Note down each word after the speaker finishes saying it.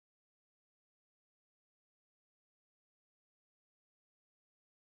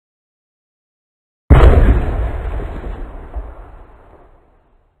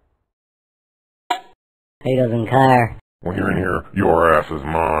He doesn't care. When you're in here, your ass is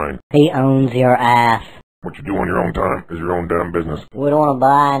mine. He owns your ass. What you do on your own time is your own damn business. We don't want to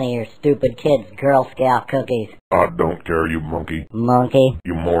buy any of your stupid kids' Girl Scout cookies. I don't care, you monkey. Monkey.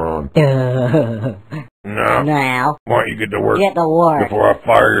 You moron. Now. Now, why don't you get to work? Get to work. Before I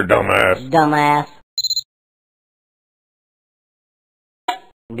fire your dumb ass. Dumbass.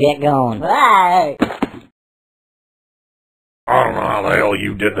 Get going. Hey! I don't know how the hell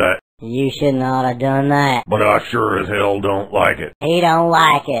you did that, You should not have done that. but I sure as hell don't like it. He don't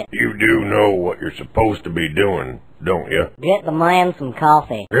like it. You do know what you're supposed to be doing, don't you? Get the man some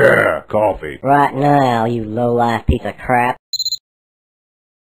coffee. Yeah, coffee. Right now, you low-life piece of crap.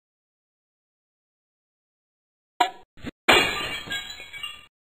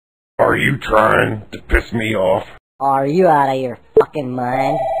 Are you trying to piss me off? Are you out of your fucking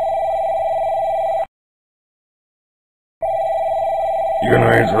mind? You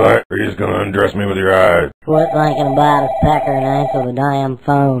gonna answer that, or you just gonna undress me with your eyes? Quit thinking about his pecker and answer the damn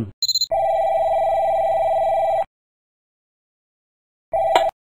phone.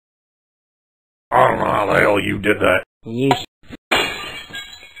 I don't know how the hell you did that. You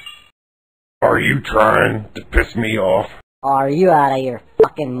Are you trying to piss me off? Are you out of your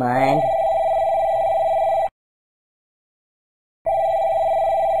fucking mind?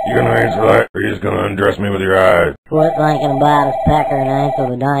 You gonna answer that, or you just gonna undress me with your eyes? Quit thinking about his pecker and answer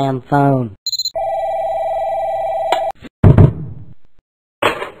the damn phone.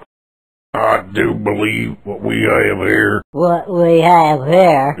 I do believe what we have here What we have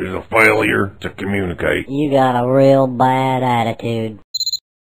here, is a failure to communicate. you got a real bad attitude.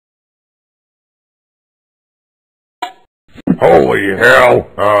 Holy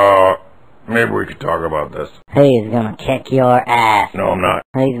hell! Maybe we could talk about this. He's gonna kick your ass. No, I'm not.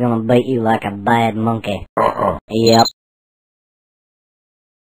 He's gonna beat you like a bad monkey. Uh-uh. Yep.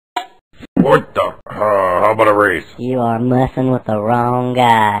 What the? How about a race? You are messing with the wrong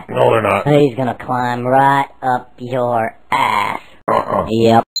guy. No, they're not. He's gonna climb right up your ass. Uh-uh.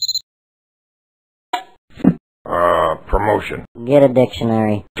 Yep. Promotion. Get a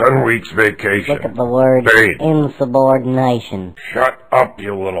dictionary. 10 weeks vacation. Look at the word Paid. insubordination. Shut up,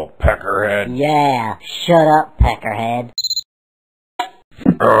 you little peckerhead. Yeah, shut up, peckerhead.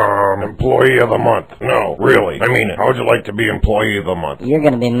 Employee of the month. No, really. I mean it. How would you like to be employee of the month? You're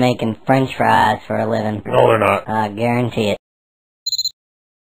gonna be making french fries for a living. No, they're not. I guarantee it.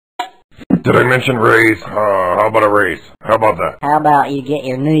 Did I mention raise? How about a raise? How about that? How about you get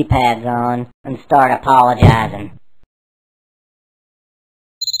your knee pads on and start apologizing?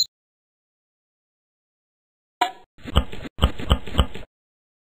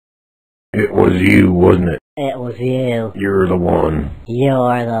 It was you, wasn't it? It was you. You're the one.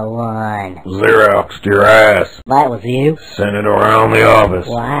 You're the one. Xeroxed your ass. That was you? Sent it around the office.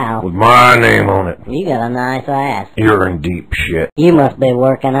 Wow. With my name on it. You got a nice ass. You're in deep shit. You must be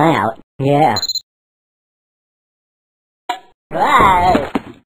working out. Yeah. Hey!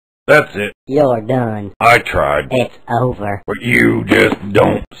 That's it. You're done. I tried. It's over. But you just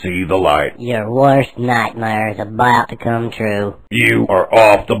don't see the light. Your worst nightmare is about to come true. You are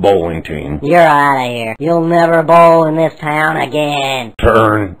off the bowling team. You're out of here. You'll never bowl in this town again.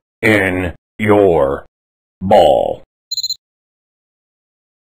 Turn in your ball.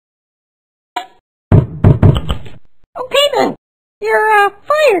 Okay then. You're,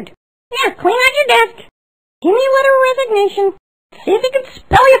 fired. Yeah, clean out your desk. Give me a letter of resignation. See if you can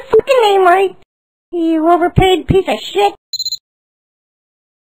spell your fucking name right. You overpaid piece of shit.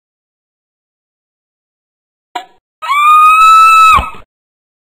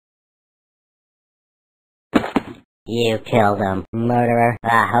 You killed him, murderer.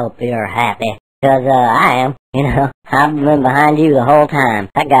 I hope you're happy. 'Cause, I am. You know, I've been behind you the whole time.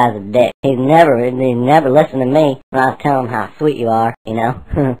 That guy's a dick. He's never listened to me when I was telling him how sweet you are, you know?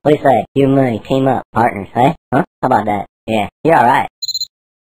 What do you say? You and me, team up, partners, eh? Huh? How about that? Yeah, you're alright.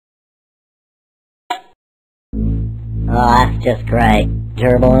 Oh, that's just great.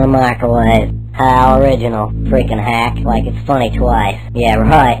 Gerbil in a microwave. How original. Freaking hack, like it's funny twice. Yeah,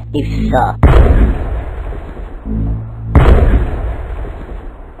 right. You suck.